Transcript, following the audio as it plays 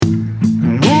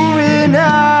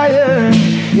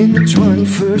in the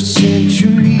 21st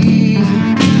century.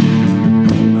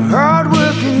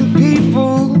 Hard-working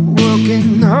people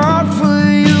working hard for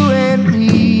you and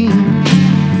me.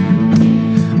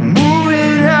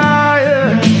 Moving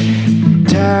higher,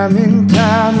 time and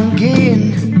time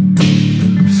again.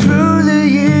 Through the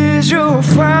years you'll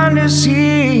find us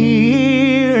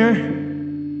here.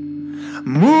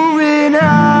 Moving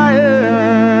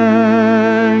higher.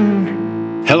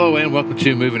 Hello and welcome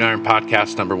to Moving Iron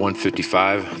Podcast number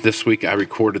 155. This week I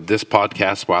recorded this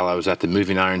podcast while I was at the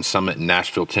Moving Iron Summit in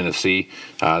Nashville, Tennessee.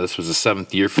 This was the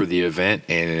 7th year for the event,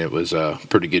 and it was a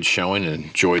pretty good showing and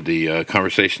enjoyed the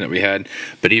conversation that we had.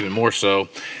 But even more so,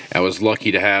 I was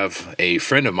lucky to have a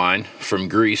friend of mine from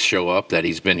Greece show up that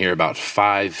he's been here about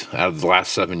 5 out of the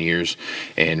last 7 years,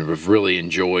 and we've really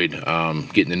enjoyed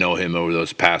getting to know him over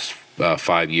those past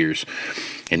 5 years.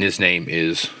 And his name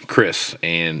is Chris,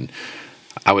 and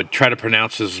I would try to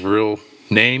pronounce his real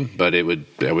name, but I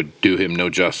would do him no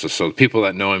justice. So people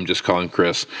that know him just call him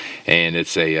Chris, and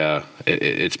it's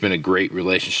it's been a great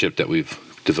relationship that we've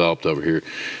developed over here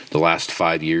the last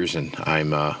 5 years, and I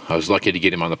was lucky to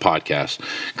get him on the podcast.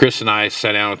 Chris and I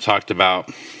sat down and talked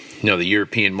about the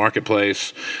European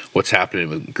marketplace, what's happening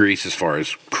with Greece as far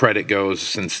as credit goes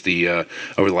since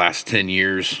over the last 10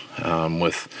 years,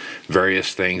 with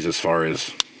various things as far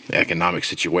as economic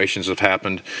situations have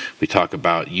happened. We talk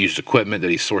about used equipment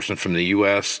that he's sourcing from the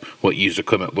U.S., what used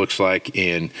equipment looks like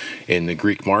in the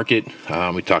Greek market.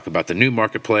 We talk about the new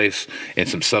marketplace and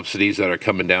some subsidies that are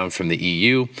coming down from the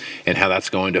EU and how that's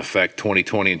going to affect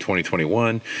 2020 and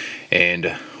 2021.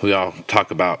 And we all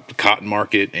talk about the cotton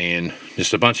market and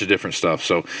just a bunch of different stuff.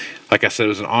 So, like I said, it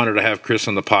was an honor to have Chris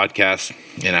on the podcast,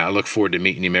 and I look forward to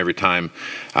meeting him every time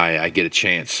I get a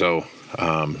chance. So,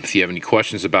 if you have any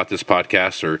questions about this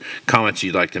podcast or comments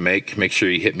you'd like to make sure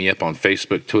you hit me up on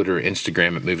Facebook, Twitter, or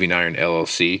Instagram at Moving Iron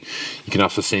LLC. You can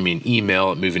also send me an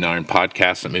email at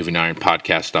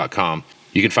movingironpodcast@movingironpodcast.com.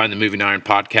 You can find the Moving Iron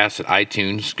Podcast at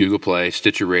iTunes, Google Play,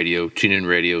 Stitcher Radio, TuneIn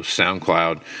Radio,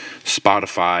 SoundCloud,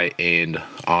 Spotify, and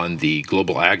on the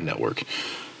Global Ag Network.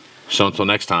 So until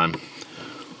next time,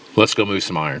 let's go move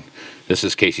some iron. This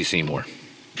is Casey Seymour.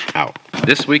 Out.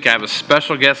 This week I have a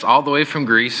special guest all the way from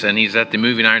Greece, and he's at the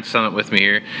Moving Iron Summit with me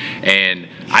here. And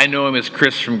I know him as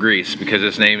Chris from Greece because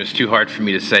his name is too hard for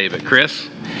me to say. But Chris,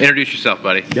 introduce yourself,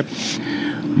 buddy. Yep.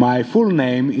 My full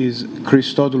name is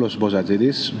Christodoulos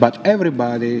Bozatsidis, but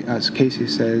everybody, as Casey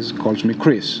says, calls me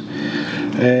Chris.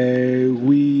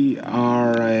 We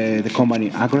are the company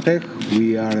Agrotech.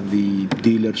 We are the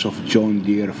dealers of John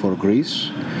Deere for Greece.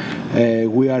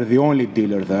 We are the only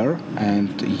dealer there,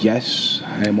 and yes,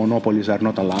 monopolies are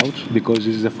not allowed, because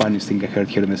this is the funniest thing I heard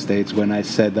here in the States when I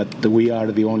said that we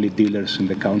are the only dealers in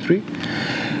the country.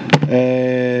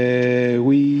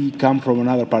 We come from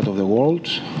another part of the world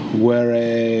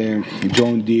where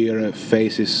John Deere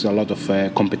faces a lot of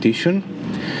competition.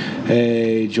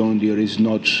 John Deere is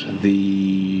not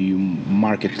the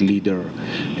market leader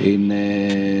in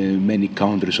many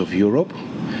countries of Europe.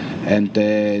 And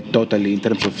totally, in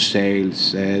terms of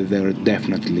sales, they're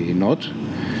definitely not.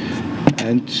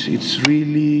 And it's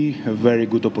really a very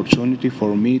good opportunity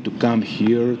for me to come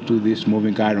here to this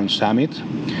Moving Iron Summit.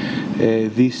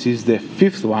 This is the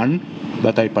 5th one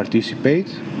that I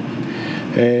participate.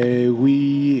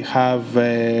 We have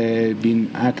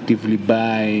been actively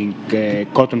buying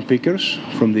cotton pickers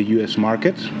from the US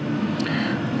market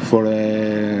for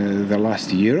the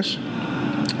last years.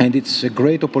 And it's a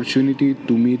great opportunity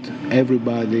to meet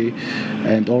everybody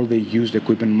and all the used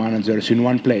equipment managers in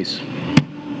one place.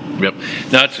 Yep.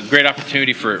 Now, it's a great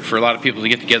opportunity for a lot of people to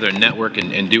get together and network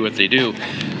and do what they do.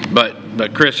 But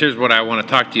Chris, here's what I want to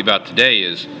talk to you about today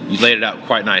is you laid it out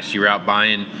quite nice. You were out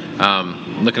buying,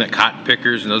 looking at cotton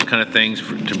pickers and those kind of things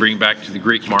to bring back to the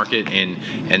Greek market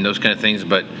and those kind of things.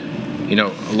 But,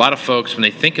 a lot of folks, when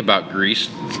they think about Greece,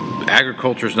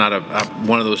 agriculture is not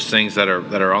one of those things that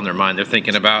are on their mind. They're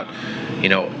thinking about,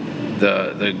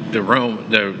 the Rome,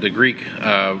 the Greek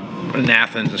in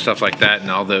Athens and stuff like that, and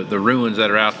all the ruins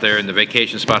that are out there, and the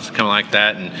vacation spots that come like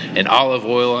that, and olive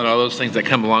oil and all those things that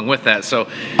come along with that. So,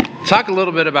 talk a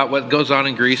little bit about what goes on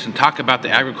in Greece, and talk about the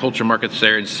agriculture markets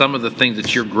there, and some of the things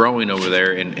that you're growing over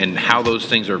there, and how those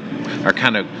things are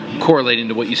kind of correlating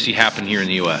to what you see happen here in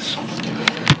the U.S.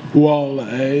 Well,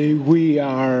 we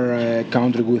are a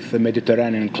country with a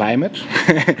Mediterranean climate,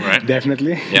 right.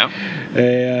 Definitely. Yeah.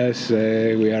 As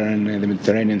we are in the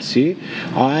Mediterranean Sea,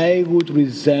 I would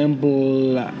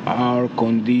resemble our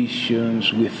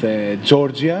conditions with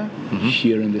Georgia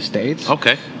here in the States.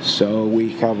 Okay. So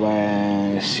we have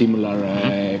a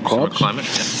similar crops,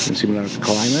 similar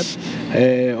climate.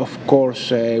 Of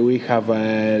course, we have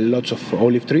lots of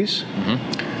olive trees.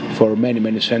 for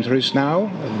many centuries now.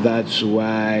 That's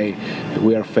why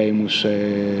we are famous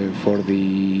for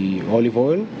the olive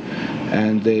oil,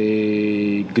 and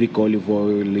the Greek olive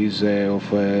oil is of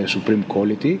supreme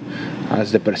quality,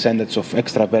 as the percentage of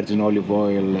extra virgin olive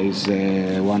oil is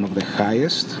one of the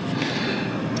highest.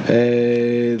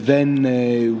 Then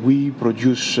we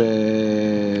produce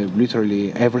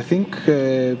literally everything.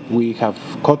 We have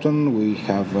cotton, we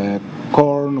have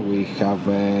corn, we have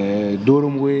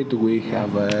durum wheat, we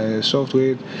have soft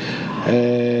wheat.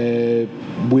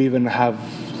 We even have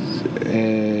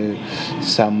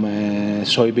some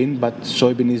soybean, but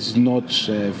soybean is not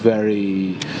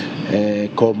very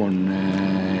common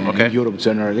in Europe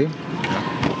generally.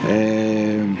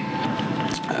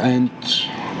 And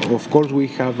of course, we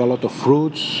have a lot of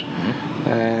fruits,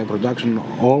 production,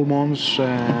 almonds,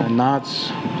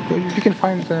 nuts. You can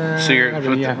find. So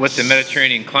with the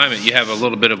Mediterranean climate, you have a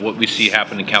little bit of what we see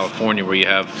happen in California, where you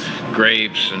have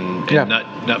grapes and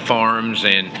nut farms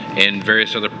and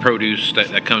various other produce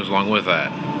that comes along with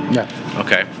that. Yeah.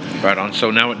 Okay. Right on. So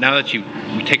now that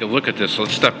we take a look at this,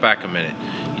 let's step back a minute.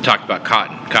 You talked about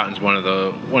cotton. Cotton's probably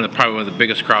one of the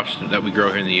biggest crops that we grow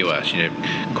here in the U.S. You know,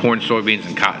 corn, soybeans,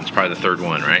 and cotton's probably the third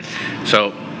one, right?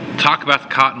 So, talk about the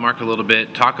cotton market a little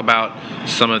bit. Talk about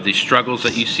some of the struggles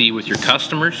that you see with your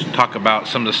customers. Talk about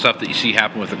some of the stuff that you see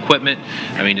happen with equipment.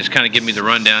 I mean, just kind of give me the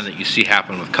rundown that you see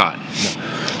happen with cotton.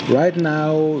 Right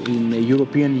now, in the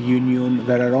European Union,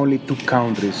 there are only two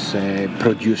countries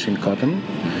producing cotton.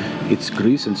 It's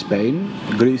Greece and Spain.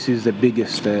 Greece is the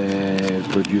biggest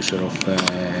producer of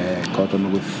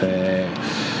cotton with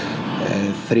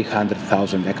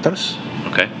 300,000 hectares.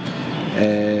 Okay.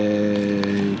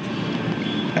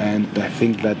 And I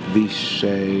think that this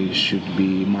should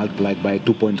be multiplied by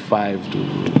 2.5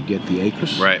 to get the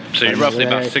acres. Right. So you're roughly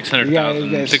about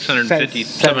 600,000, 650,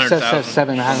 700,000.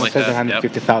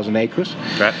 750,000 acres.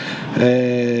 Right.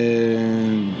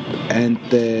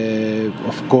 And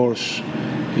of course,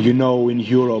 you know, in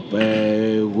Europe,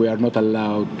 we are not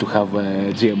allowed to have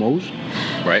GMOs.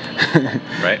 Right.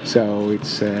 Right. So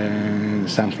it's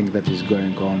something that is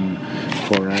going on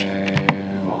for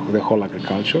the whole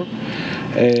agriculture.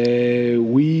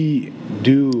 We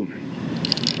do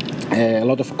a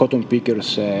lot of cotton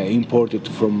pickers imported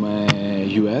from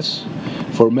US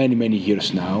for many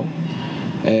years now.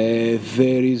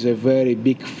 There is a very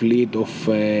big fleet of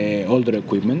older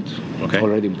equipment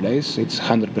already in place. It's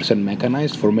 100%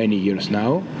 mechanized for many years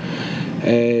now.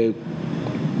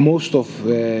 Most of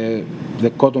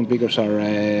the cotton pickers are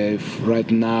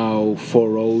right now 4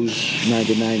 rows,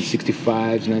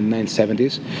 9965s,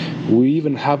 9970s. We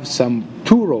even have some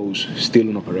 2 rows still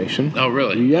in operation. Oh,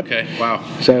 really? Yep. Okay, wow.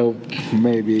 So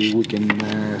maybe we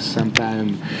can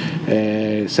sometime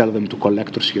sell them to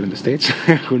collectors here in the States.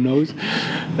 Who knows?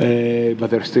 But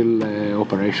they're still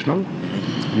operational.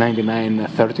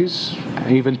 9930s,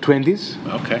 even 20s.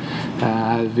 Okay.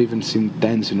 I've even seen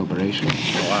 10s in operation.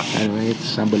 Oh, wow. Anyway,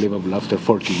 it's unbelievable after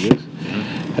 40 years.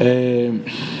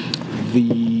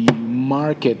 The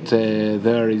market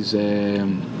there is a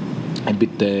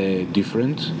bit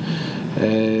different.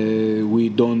 We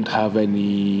don't have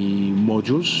any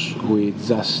modules. We're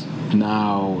just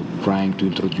now trying to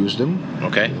introduce them to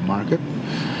the market.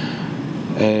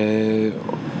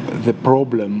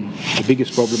 The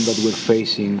biggest problem that we're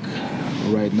facing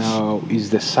right now is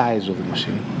the size of the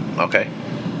machine. Okay.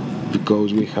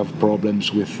 Because we have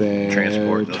problems with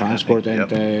transport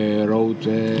and road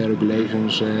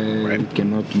regulations. We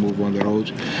cannot move on the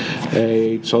roads.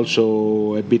 It's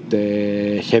also a bit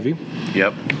heavy.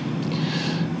 Yep.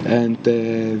 And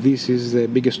this is the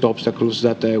biggest obstacles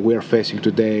that we are facing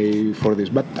today for this.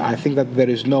 But I think that there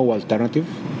is no alternative,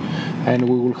 and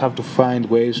we will have to find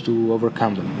ways to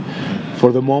overcome them.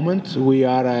 For the moment, we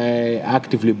are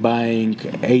actively buying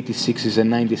 86s and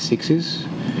 96s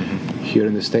here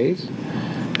in the States.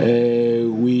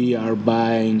 We are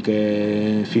buying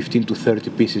 15 to 30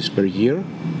 pieces per year.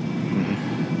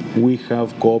 We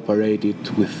have cooperated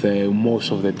with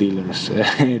most of the dealers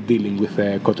dealing with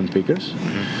cotton pickers.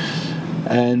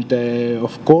 And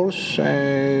of course,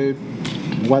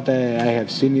 what I have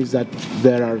seen is that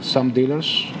there are some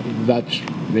dealers that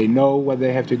they know what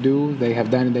they have to do, they have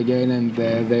done it again, and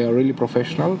they are really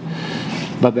professional.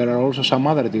 But there are also some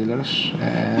other dealers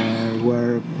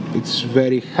where it's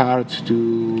very hard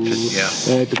to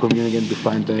communicate, to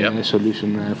find a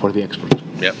solution for the export.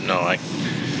 Yep. No, I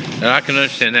can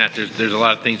understand that. There's a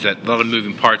lot of things, a lot of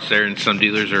moving parts there, and some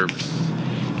dealers are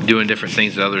doing different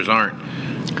things that others aren't.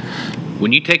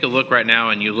 When you take a look right now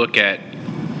and you look at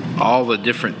all the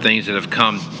different things that have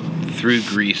come through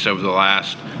Greece over the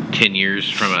last 10 years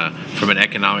from an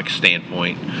economic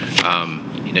standpoint.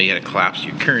 You had a collapse of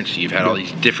your currency. You've had all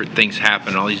these different things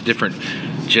happen, all these different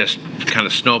just kind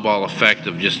of snowball effect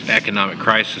of just economic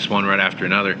crisis, one right after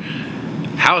another.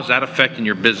 How is that affecting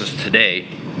your business today,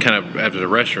 kind of as a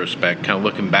retrospect, kind of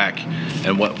looking back,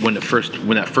 and when that first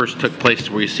took place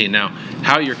to where you see now?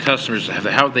 How your customers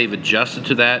how they've adjusted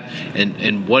to that,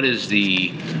 and what is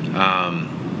the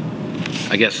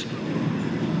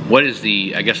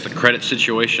the credit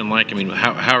situation like? I mean,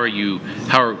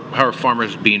 how are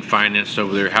farmers being financed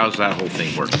over there? How's that whole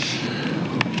thing work?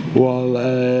 Well,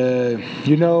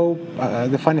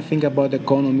 the funny thing about the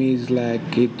economy is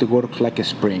like it works like a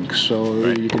spring. So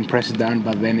you can press it down,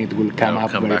 but then it will come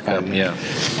up very fast.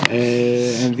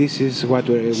 And this is what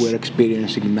we're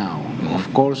experiencing now.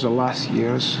 Of course, the last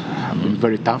years have been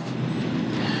very tough.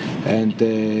 And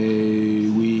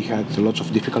we had lots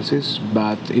of difficulties,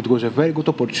 but it was a very good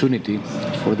opportunity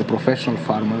for the professional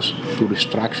farmers to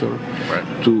restructure,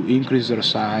 to increase their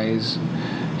size,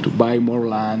 to buy more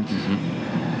land,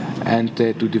 and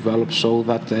to develop so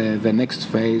that the next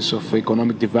phase of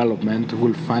economic development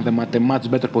will find them at a much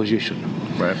better position.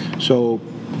 Right. So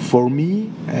for me,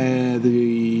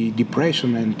 the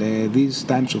depression and these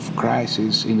times of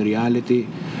crisis in reality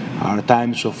are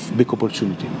times of big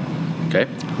opportunity. Okay.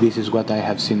 This is what I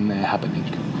have seen happening.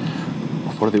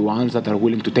 For the ones that are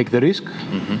willing to take the risk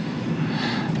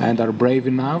and are brave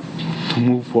enough to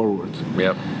move forward.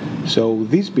 Yep. So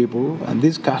these people and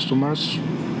these customers,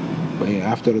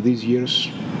 after these years,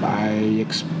 I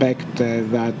expect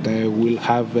that we'll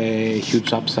have a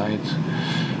huge upside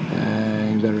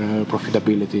in their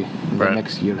profitability in the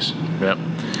next years. Yep.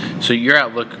 So your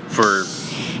outlook for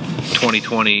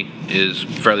 2020 is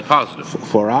fairly positive.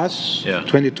 For us,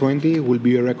 2020 will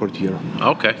be a record year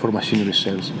for machinery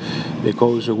sales,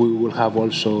 because we will have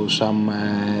also some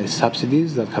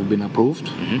subsidies that have been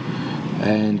approved,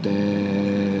 and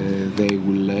they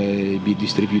will be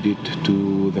distributed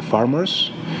to the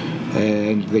farmers,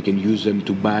 and they can use them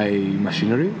to buy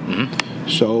machinery.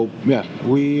 So,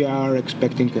 we are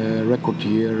expecting a record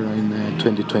year in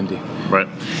 2020. Right.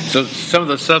 So some of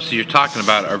the subsidies you're talking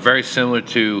about are very similar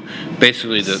to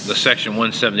basically the Section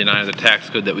 179 of the tax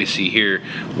code that we see here,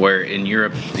 where in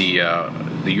Europe the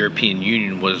European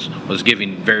Union was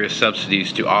giving various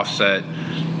subsidies to offset,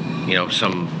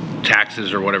 some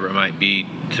taxes or whatever it might be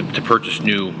to purchase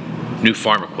new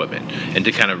farm equipment, and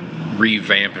to kind of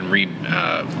revamp and revamp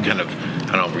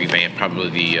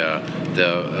probably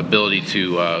the ability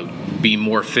to be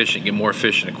more efficient, get more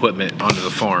efficient equipment onto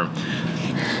the farm.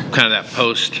 Kind of that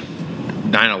post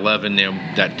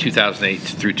 9/11, that 2008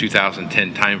 through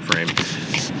 2010 time frame.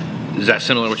 Is that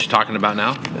similar to what you're talking about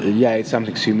now? Yeah, it's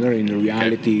something similar. In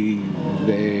reality,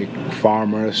 the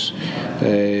farmers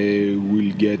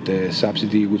will get a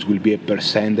subsidy, which will be a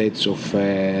percentage of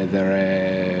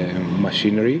their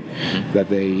machinery that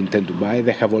they intend to buy.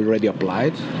 They have already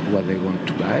applied what they want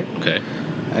to buy. Okay.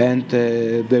 And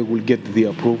they will get the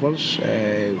approvals,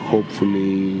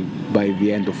 hopefully by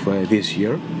the end of this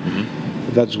year.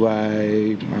 That's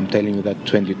why I'm telling you that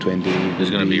 2020 is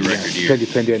going to be a record year.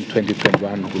 2020 and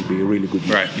 2021 will be really good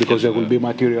years, because they will be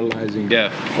materializing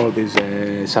all these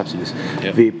subsidies.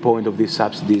 The point of these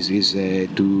subsidies is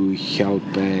to help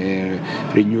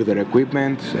renew their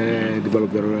equipment,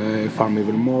 develop their farm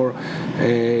even more.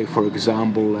 For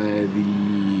example,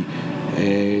 the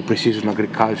precision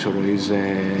agriculture is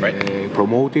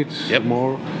promoted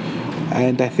more,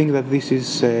 and I think that this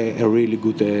is a really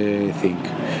good thing.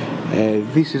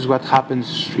 This is what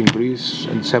happens in Greece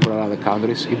and several other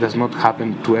countries. It does not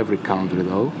happen to every country,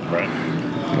 though.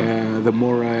 The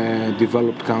more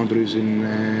developed countries in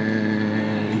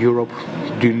Europe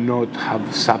do not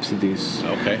have subsidies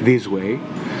this way.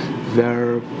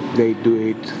 There, they do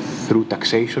it through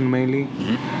taxation mainly.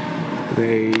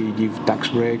 They give tax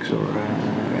breaks or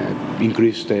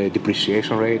increased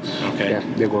depreciation rates.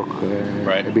 They work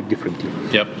a bit differently.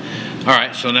 Yep. All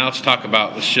right. So now let's talk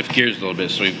about, let's shift gears a little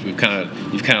bit. So you've kind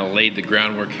of laid the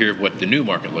groundwork here of what the new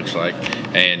market looks like,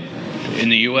 and in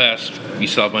the U.S., you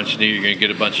sell a bunch of new, you're going to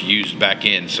get a bunch of used back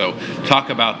in. So talk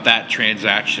about that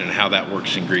transaction and how that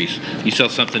works in Greece. You sell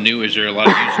something new, is there a lot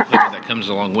of used equipment that comes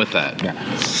along with that?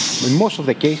 In most of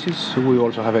the cases, we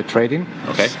also have a trade-in.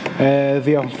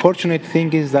 The unfortunate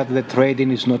thing is that the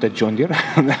trade-in is not a John Deere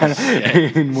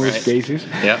in most cases.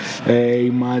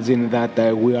 Imagine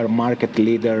that we are market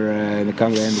leader in the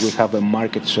country, and we have a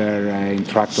market share in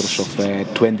tractors of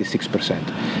 26%.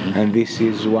 And this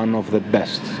is one of the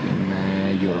best in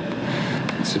Europe.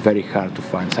 It's very hard to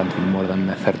find something more than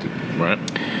 30. Right.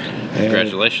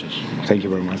 Congratulations. Thank you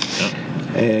very much.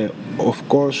 Of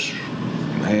course,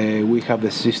 we have the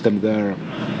system there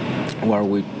where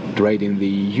we trade in the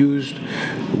used.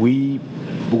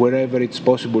 Wherever it's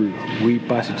possible, we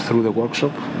pass it through the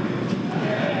workshop.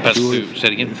 Say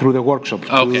it again? Through the workshop.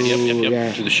 Oh, okay,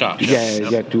 yep. To the shop.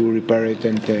 To repair it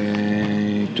and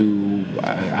to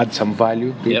add some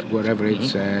value to it wherever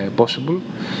it's possible.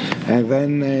 And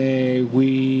then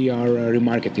we are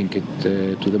remarketing it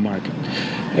to the market.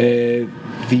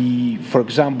 For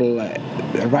example,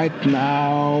 right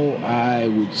now I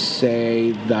would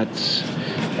say that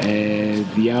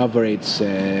the average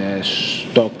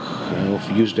stock of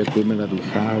used equipment that we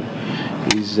have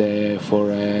is for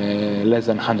less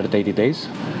than 180 days.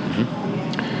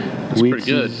 That's which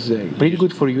pretty good. is pretty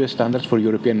good for US standards. For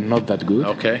European, not that good.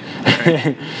 Okay.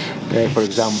 For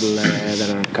example,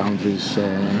 there are countries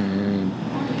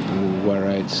where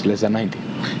it's less than 90.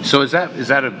 So is that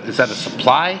a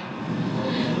supply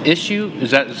issue?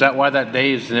 Is that why that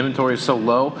day's inventory is so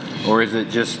low, or is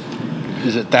it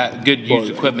that good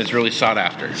used equipment is really sought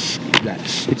after? Yeah,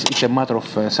 it's a matter of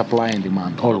supply and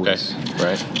demand always. Okay.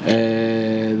 Right.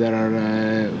 There are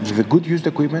the good used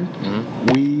equipment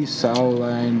we sell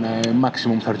in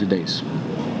maximum 30 days.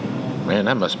 Man,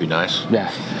 that must be nice.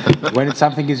 Yeah. When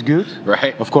something is good,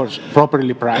 right? Of course,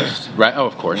 properly priced. Right. Oh,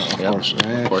 of course. Of course.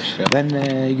 Of course. Yeah.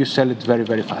 Then you sell it very,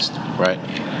 very fast. Right.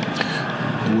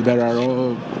 There are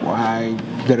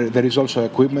there is also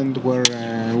equipment where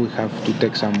we have to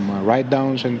take some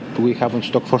write-downs and we have on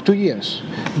stock for 2 years.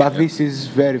 But this is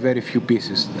very, very few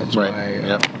pieces. That's why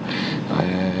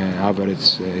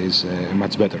average is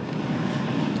much better.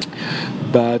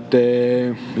 But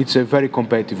it's a very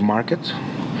competitive market.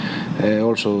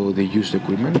 Also the used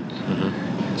equipment.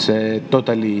 It's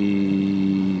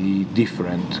totally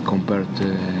different compared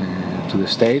to the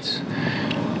States.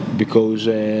 Because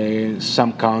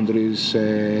some countries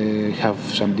have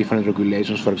some different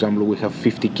regulations. For example, we have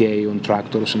 50k on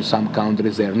tractors. In some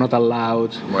countries, they are not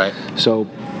allowed. Right. So,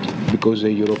 because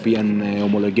the European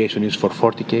homologation is for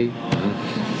 40k.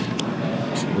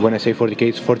 When I say 40k,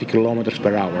 it's 40 kilometers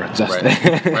per hour. Just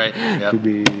right. Yep. to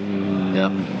be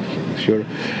sure.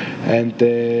 And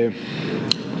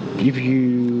if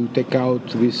you take out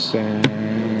these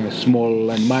small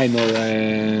and minor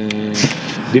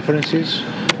differences.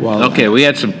 Well, okay, we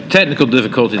had some technical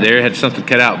difficulty there. Had something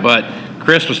cut out, but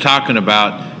Chris was talking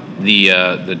about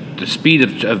the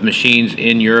speed of machines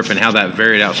in Europe and how that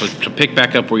varied out. So to pick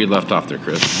back up where you left off there,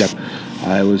 Chris. Yep.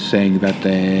 I was saying that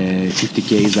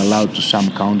 50k is allowed to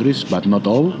some countries, but not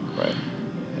all. Right.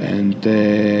 And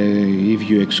if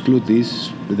you exclude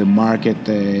this, the market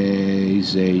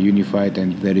is unified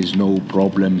and there is no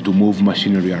problem to move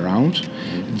machinery around.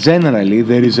 Generally,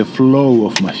 there is a flow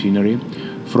of machinery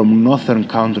from northern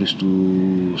countries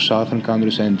to southern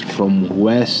countries and from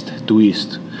west to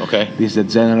east. Okay. This is the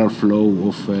general flow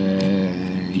of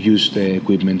used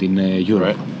equipment in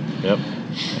Europe. Right. Yep.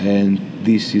 And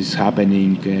this is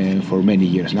happening for many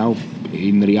years now.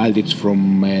 In reality, it's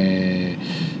from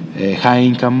high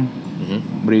income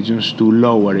regions to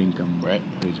lower income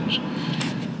regions.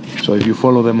 So if you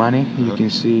follow the money, you can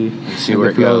see where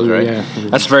it goes, right? Yeah.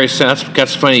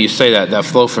 That's funny you say that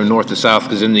flow from north to south,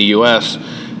 because in the U.S.,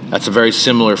 that's a very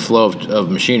similar flow of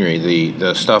machinery.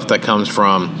 The stuff that comes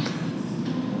from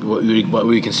what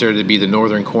we consider to be the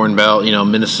northern corn belt,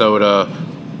 Minnesota,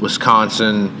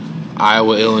 Wisconsin,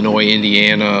 Iowa, Illinois,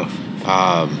 Indiana,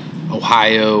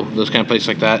 Ohio, those kind of places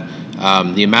like that.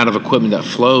 The amount of equipment that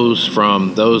flows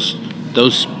from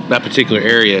that particular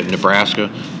area, Nebraska,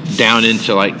 down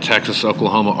into like Texas,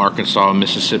 Oklahoma, Arkansas,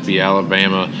 Mississippi,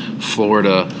 Alabama,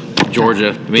 Florida, Georgia.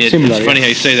 I mean, it's funny how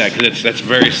you say that, because that's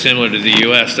very similar to the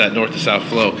U.S., that north to south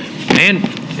flow. And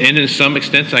in some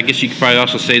extent, I guess you could probably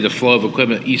also say the flow of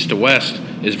equipment east to west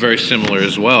is very similar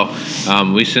as well.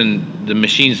 We send the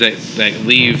machines that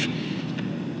leave,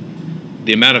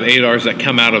 the amount of ADRs that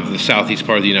come out of the southeast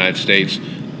part of the United States,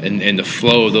 and the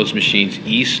flow of those machines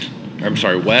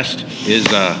west is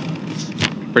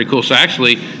pretty cool. So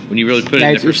actually, when you really put it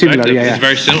into perspective, it's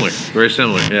very similar. Very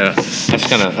similar. Yeah,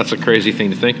 that's a crazy thing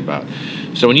to think about.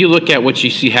 So when you look at what you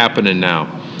see happening now,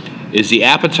 is the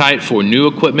appetite for new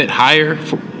equipment higher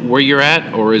for where you're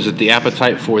at, or is it the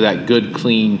appetite for that good,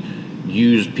 clean,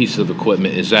 used piece of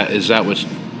equipment? Is that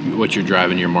what you're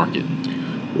driving your market?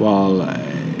 Well,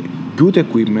 good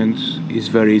equipment is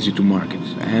very easy to market,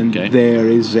 and there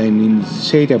is an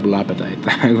insatiable appetite,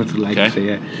 I would like to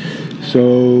say.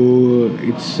 So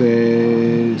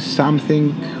it's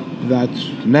something that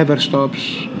never stops,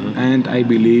 and I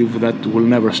believe that will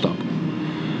never stop.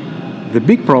 The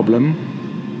big problem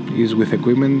is with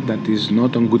equipment that is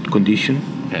not on good condition.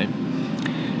 Okay.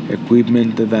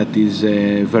 Equipment that is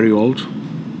very old.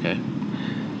 Okay.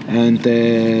 and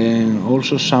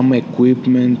also some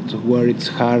equipment where it's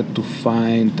hard to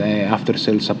find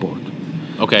after-sales support.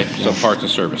 Okay, so parts and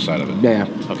service side of it. Yeah.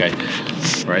 Okay,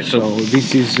 right. So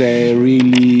this is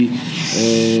really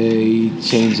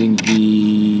changing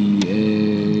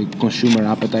the consumer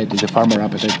appetite, the farmer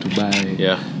appetite to buy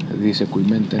this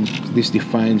equipment, and this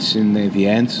defines in the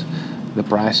end the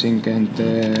pricing and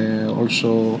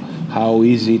also how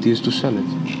easy it is to sell it.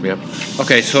 Yep.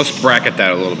 Okay, so let's bracket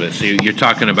that a little bit. So you're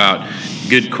talking about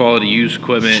good quality used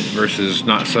equipment versus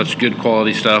not such good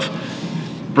quality stuff.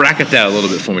 Bracket that a little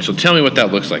bit for me. So tell me what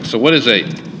that looks like. So what's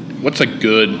a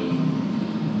good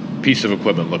piece of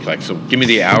equipment look like? So give me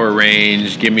the hour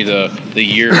range, give me the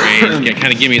year range,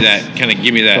 kind of give me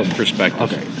that perspective.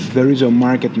 Okay. There is a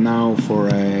market now for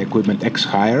equipment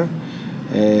ex-hire,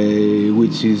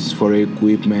 which is for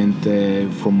equipment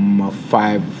from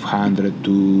 500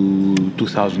 to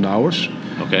 2,000 hours.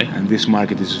 Okay. And this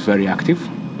market is very active.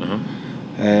 Uh-huh.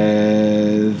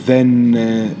 Then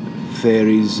there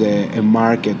is a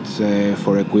market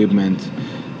for equipment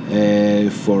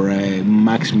for a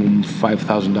maximum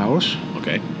 5,000 hours.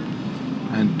 Okay.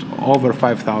 And over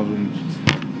 5,000.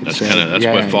 That's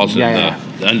what falls into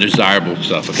the undesirable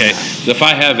stuff. Okay. So if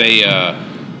I have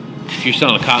if you're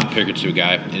selling a cotton picker to a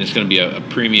guy and it's going to be a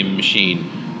premium machine,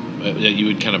 that you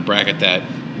would kind of bracket that.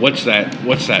 What's that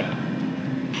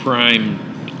prime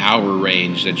hour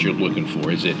range that you're looking for?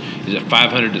 Is it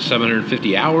 500 to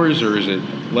 750 hours, or is it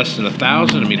less than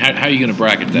 1,000? I mean, how are you going to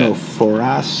bracket that? No, for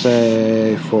us,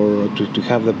 to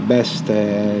have the best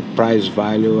price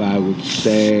value, I would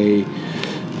say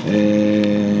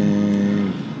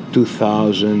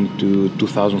 2,000 to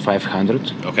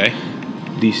 2,500. Okay.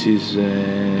 This is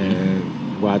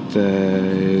what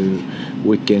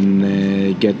we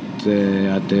can get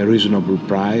at a reasonable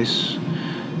price,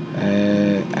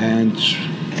 and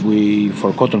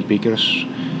for cotton pickers,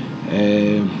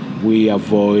 we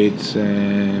avoid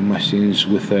machines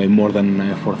with more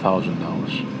than 4,000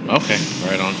 hours. Okay,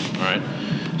 right on. All right.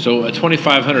 So a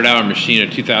 2,500 hour machine, a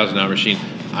 2,000 hour machine.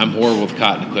 I'm horrible with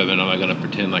cotton equipment. I'm not going to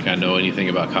pretend like I know anything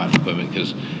about cotton equipment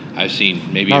because I've seen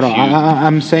maybe a few.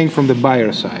 I'm saying from the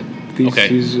buyer side. This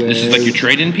is like your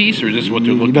trade-in piece, or is this what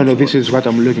they're looking for? No, this is what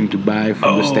I'm looking to buy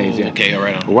from the States. Yeah. Okay, all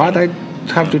right. What I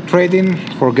have to trade in,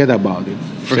 forget about it.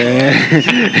 Right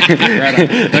on.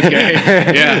 Okay.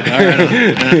 Yeah. All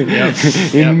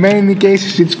right. In many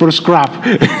cases, it's for scrap.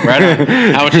 Right on.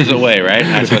 How much does it weigh, right?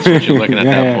 That's what you're looking at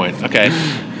that point. Okay.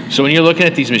 So when you're looking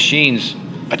at these machines,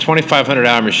 a 2,500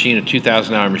 hour machine, a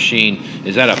 2,000 hour machine,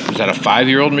 is that a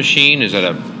 5-year-old machine? Is that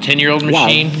a 10-year-old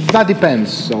machine? Well, that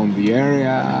depends on the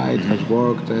area. It has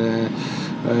worked.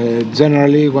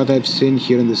 Generally, what I've seen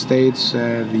here in the States,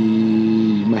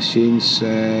 the machines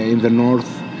in the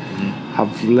north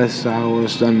have less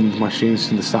hours than machines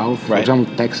in the south. For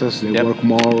example, Texas, they work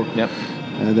more. Yep.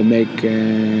 They make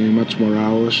much more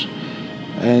hours.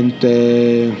 And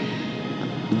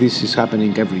this is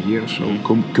happening every year. So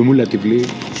cumulatively,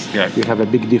 you have a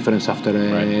big difference after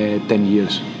 10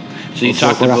 years. So you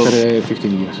talked after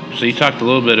 15 years. So you talked a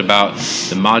little bit about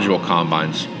the module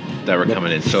combines that were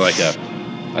coming in. So like a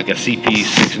CP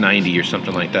 690 or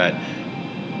something like that.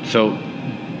 So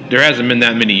there hasn't been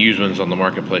that many used ones on the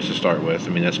marketplace to start with. I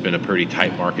mean, that's been a pretty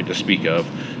tight market to speak of.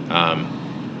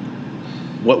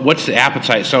 What's the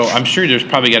appetite? So I'm sure there's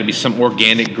probably got to be some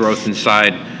organic growth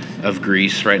inside of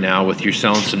Greece right now with you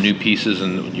selling some new pieces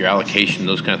and your allocation,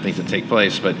 those kind of things that take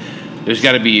place. But there's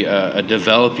got to be a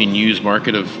developing used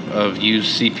market of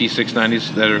used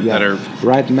CP690s that are.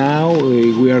 Right now,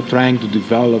 we are trying to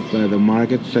develop the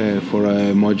market for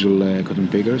module cotton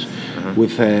pickers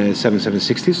with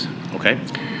 7760s. Okay.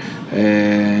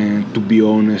 To be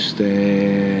honest,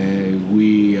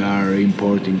 we are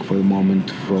importing for the moment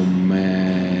from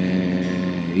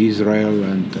Israel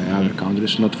and other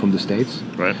countries, not from the States.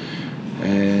 Right.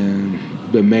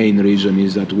 The main reason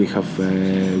is that we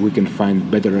can find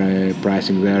better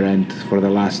pricing there, and for the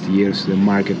last years the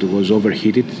market was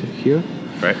overheated here.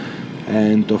 Right.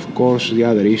 And of course the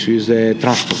other issue is the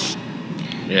transport.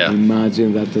 Yeah.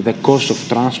 Imagine that the cost of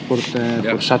transport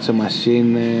for such a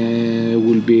machine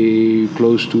will be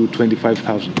close to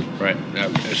 25,000. Right.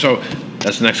 So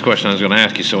that's the next question I was going to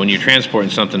ask you. So when you're transporting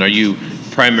something, are you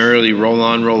primarily roll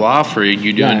on, roll off, or are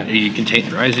you doing? Are you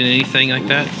containerizing anything like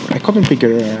that? A cotton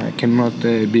picker cannot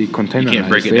be containerized. You can't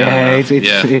break it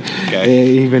down.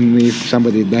 Even if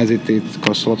somebody does it, it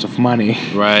costs lots of money.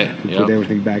 Right. To put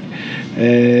everything back.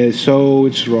 So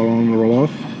it's roll on, roll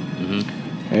off.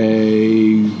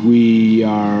 We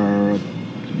are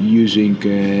using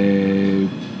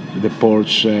the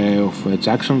ports of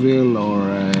Jacksonville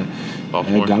or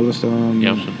Galveston.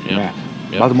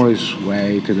 Yep. Baltimore is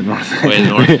way to the north. Way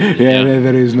north.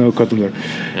 There is no cotton there.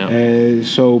 Yeah.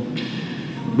 So,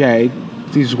 it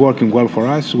is working well for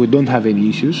us. We don't have any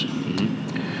issues.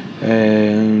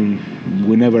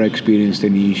 We never experienced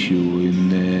any issue in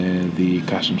the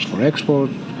customs for export.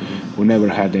 We never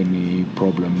had any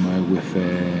problem with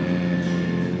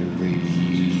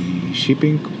the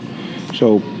shipping.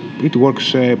 So it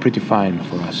works pretty fine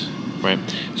for us. Right.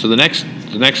 So the next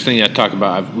thing I talk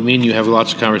about, me and you have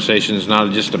lots of conversations,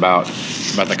 not just about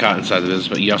the cotton side of the business,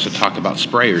 but you also talk about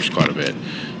sprayers quite a bit.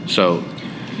 So,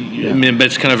 I mean, but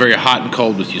it's kind of very hot and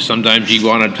cold with you. Sometimes you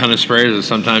want a ton of sprayers, and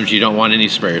sometimes you don't want any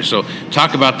sprayers. So,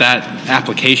 talk about that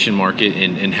application market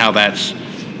and how that's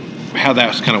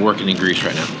kind of working in Greece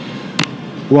right now.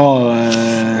 Well,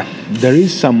 there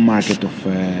is some market of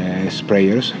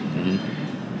sprayers.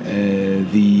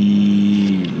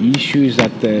 The issue is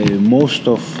that most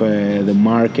of the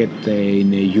market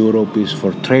in Europe is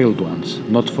for trailed ones,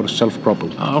 not for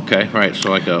self-propelled. Oh, okay, right.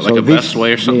 So like a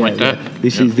Bestway or something like that.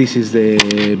 This is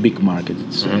the big market.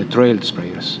 It's trailed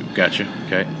sprayers. Gotcha.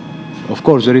 Okay. Of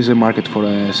course, there is a market for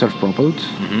self-propelled,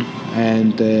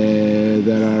 and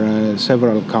there are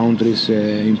several countries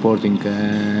importing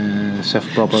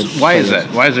self-propelled. So why is that?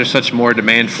 Why is there such more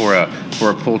demand for a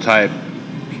pull type,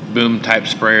 boom type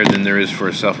sprayer than there is for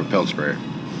a self-propelled sprayer?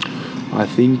 I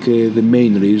think the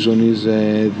main reason is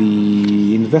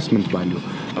the investment value,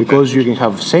 because you can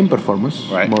have same performance,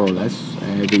 more or less.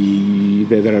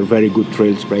 There are very good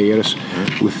trail sprayers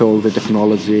with all the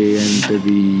technology and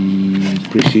the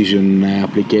precision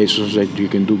applications that you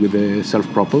can do with the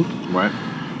self-propelled. Right.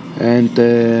 And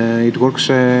it works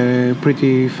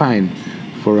pretty fine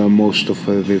for most of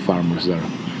the farmers there.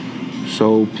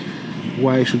 So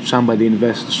why should somebody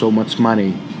invest so much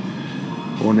money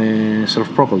on a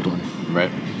self-propelled one?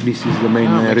 Right. This is the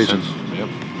main reason. Sense. Yep,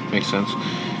 makes sense.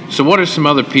 So what are some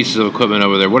other pieces of equipment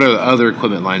over there? What are the other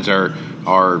equipment lines? Is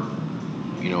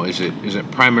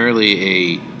it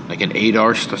primarily like an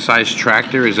 8R size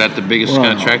tractor? Is that the biggest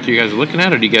kind of tractor you guys are looking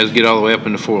at, or do you guys get all the way up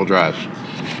into 4-wheel drives?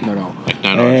 No. Like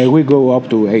 9Rs? We go up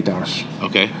to 8Rs.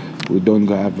 Okay. We don't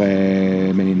have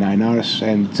many 9Rs,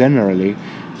 and generally,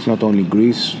 it's not only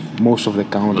Greece. Most of the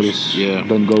countries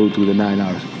don't go to the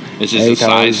 9Rs. Is this a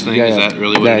size thing? Is that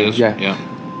really what it is? Yeah.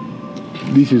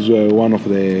 This is one of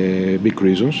the big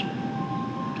reasons.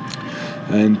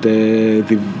 And the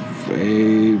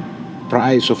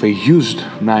price of a used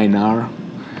 9R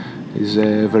is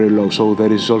very low. So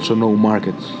there is also no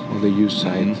market on the used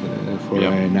side for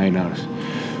 9Rs.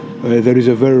 There is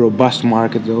a very robust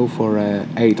market, though, for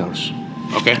 8Rs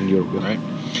in Europe. Right.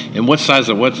 And what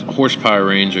horsepower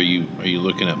range are you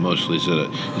looking at mostly? Is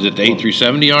it the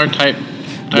 8-370R type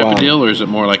of deal, or is it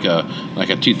more like a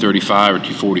 235 or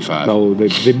 245? No, the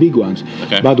big ones.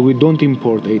 Okay. But we don't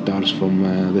import 8Rs from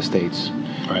the States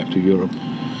to Europe.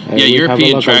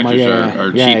 European tractors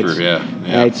are cheaper.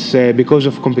 It's because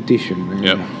of competition.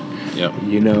 Yep.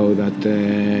 You know that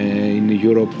in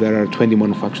Europe there are 20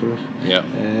 manufacturers,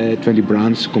 20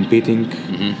 brands competing,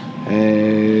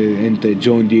 and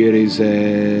John Deere is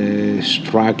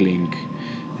struggling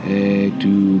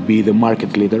to be the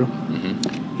market leader.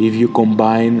 If you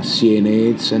combine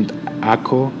CNH and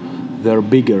ACO, they're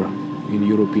bigger in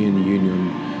European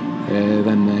Union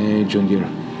than John Deere.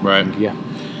 Right. Yeah.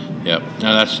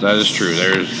 No, that is true.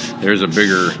 There's a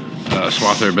bigger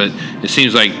swath there, but it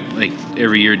seems like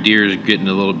every year Deere is getting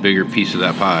a little bigger piece of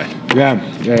that pie. Yeah.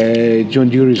 John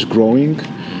Deere is growing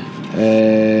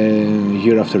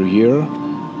year after year.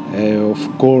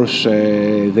 Of course,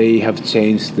 they have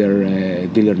changed their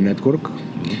dealer network.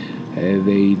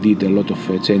 They did a lot of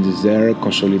changes there,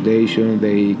 consolidation.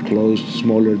 They closed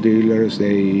smaller dealers.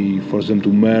 They forced them to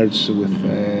merge with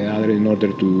other in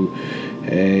order to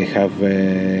have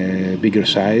a bigger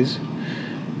size.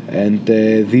 And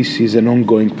this is an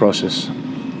ongoing process.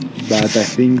 But I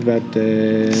think that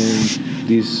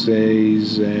this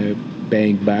is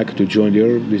paying back to John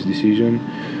Deere, this decision.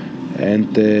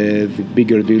 And the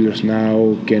bigger dealers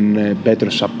now can better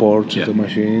support the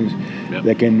machines.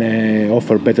 They can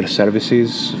offer better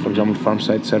services, for example,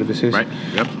 farm-side services. Right.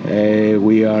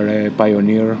 We are a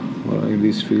pioneer in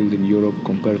this field in Europe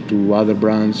compared to other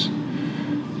brands.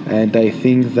 And I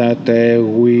think that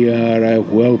we are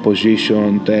well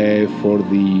positioned for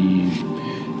the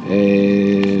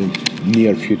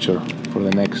near future, for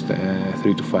the next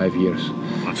 3 to 5 years.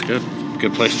 That's good.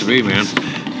 Good place to be, man.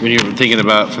 When you're thinking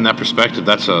about from that perspective,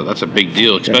 that's a big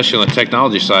deal, especially on the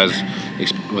technology side.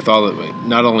 With all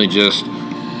not only just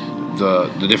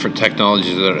the different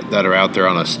technologies that are out there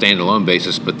on a standalone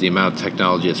basis, but the amount of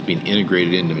technology that's being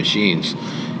integrated into machines.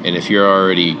 And if you're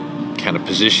already kind of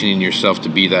positioning yourself to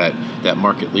be that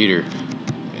market leader,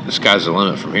 the sky's the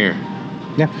limit from here.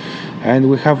 Yeah, and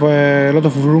we have a lot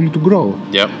of room to grow.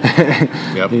 Yep.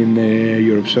 Yep. In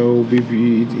Europe, so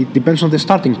it depends on the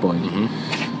starting point.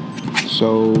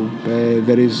 So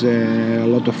there is a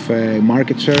lot of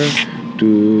market share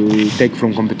to take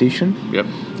from competition. Yep.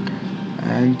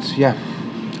 And yeah,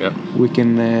 Yep. we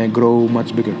can grow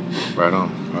much bigger. Right on.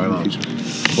 Right on.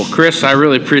 Well, Chris, I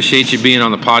really appreciate you being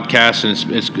on the podcast, and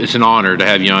it's an honor to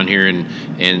have you on here.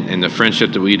 And the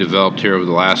friendship that we developed here over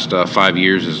the last 5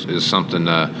 years is something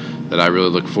that I really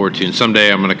look forward to. And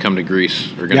someday I'm going to come to Greece.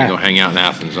 We're going to go hang out in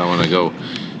Athens. I want to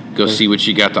go see what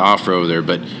you got to offer over there.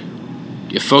 But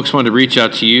if folks want to reach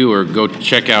out to you or go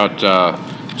check out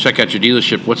your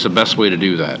dealership, what's the best way to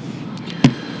do that?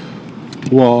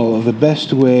 Well, the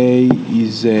best way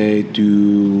is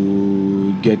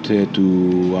to get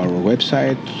to our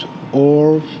website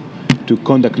or to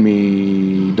contact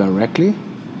me directly.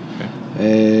 Okay.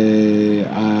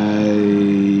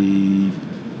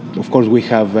 Of course, we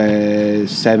have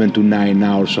 7 to 9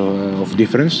 hours of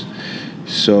difference.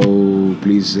 So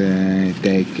please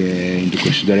take into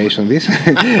consideration this.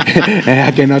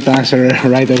 I cannot answer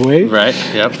right away. Right.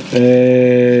 Yep.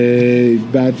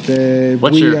 But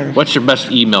what's your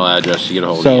best email address to get a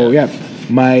hold of you? So yeah,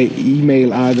 my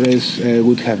email address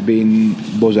would have been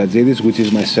Bozadzidis, which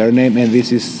is my surname, and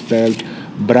this is spelled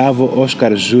Bravo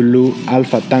Oscar Zulu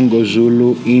Alpha Tango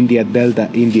Zulu India Delta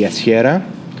India Sierra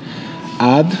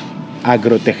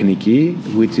 @Agrotechniki,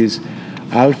 which is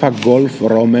Alpha Golf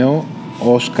Romeo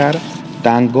Oscar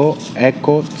Tango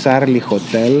Echo Charlie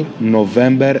Hotel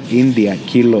November India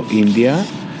Kilo India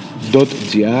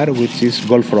 .gr, which is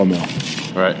Golf Romeo.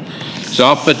 Right. So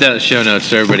I'll put that in the show notes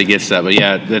so everybody gets that. But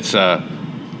yeah, that's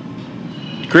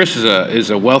Chris is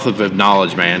a wealth of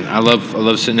knowledge, man. I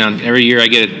love sitting down. Every year I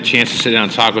get a chance to sit down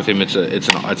and talk with him. It's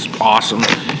awesome.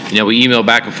 You know, we email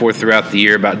back and forth throughout the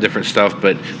year about different stuff,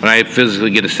 but when I physically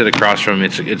get to sit across from him,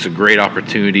 it's a great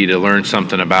opportunity to learn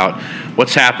something about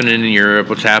what's happening in Europe,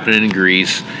 what's happening in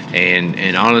Greece,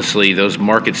 and honestly, those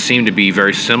markets seem to be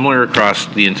very similar across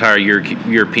the entire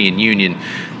European Union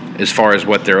as far as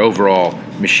what their overall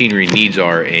machinery needs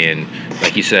are. And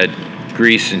like you said,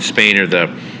 Greece and Spain are the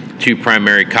two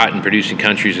primary cotton producing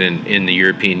countries in the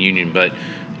European Union, but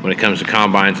when it comes to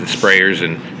combines and sprayers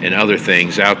and other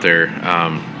things out there,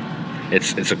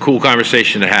 it's a cool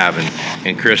conversation to have.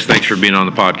 And Chris, thanks for being on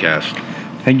the podcast.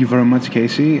 Thank you very much,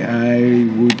 Casey. I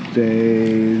would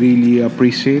really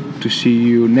appreciate to see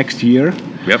you next year.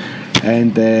 Yep.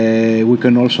 And we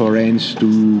can also arrange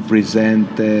to present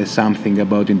something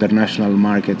about international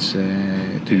markets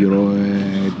to your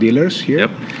dealers here.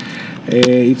 Yep.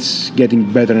 It's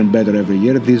getting better and better every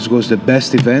year. This was the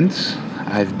best event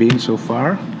I've been so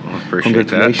far. Well, appreciate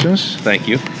Congratulations. That. Thank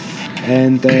you.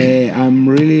 And I'm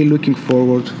really looking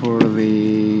forward for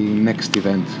the next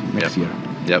event next year.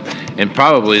 Yep. And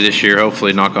probably this year,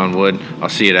 hopefully, knock on wood, I'll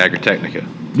see you at Agrotechnica.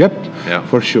 Yep. Yeah.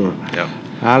 For sure. Yep.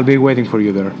 I'll be waiting for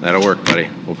you there. That'll work, buddy.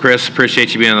 Well, Chris,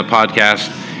 appreciate you being on the podcast,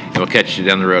 and we'll catch you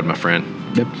down the road, my friend.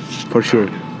 Yep. For sure.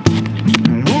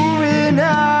 Moving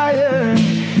higher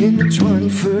in the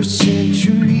 21st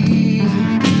century.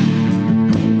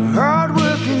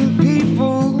 Hard-working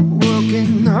people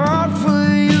working hard for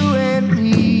you and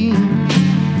me.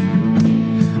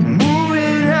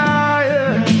 Moving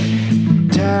higher,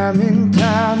 time and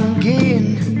time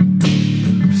again.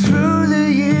 Through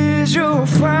the years you'll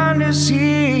find us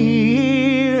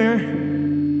here.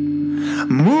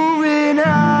 Moving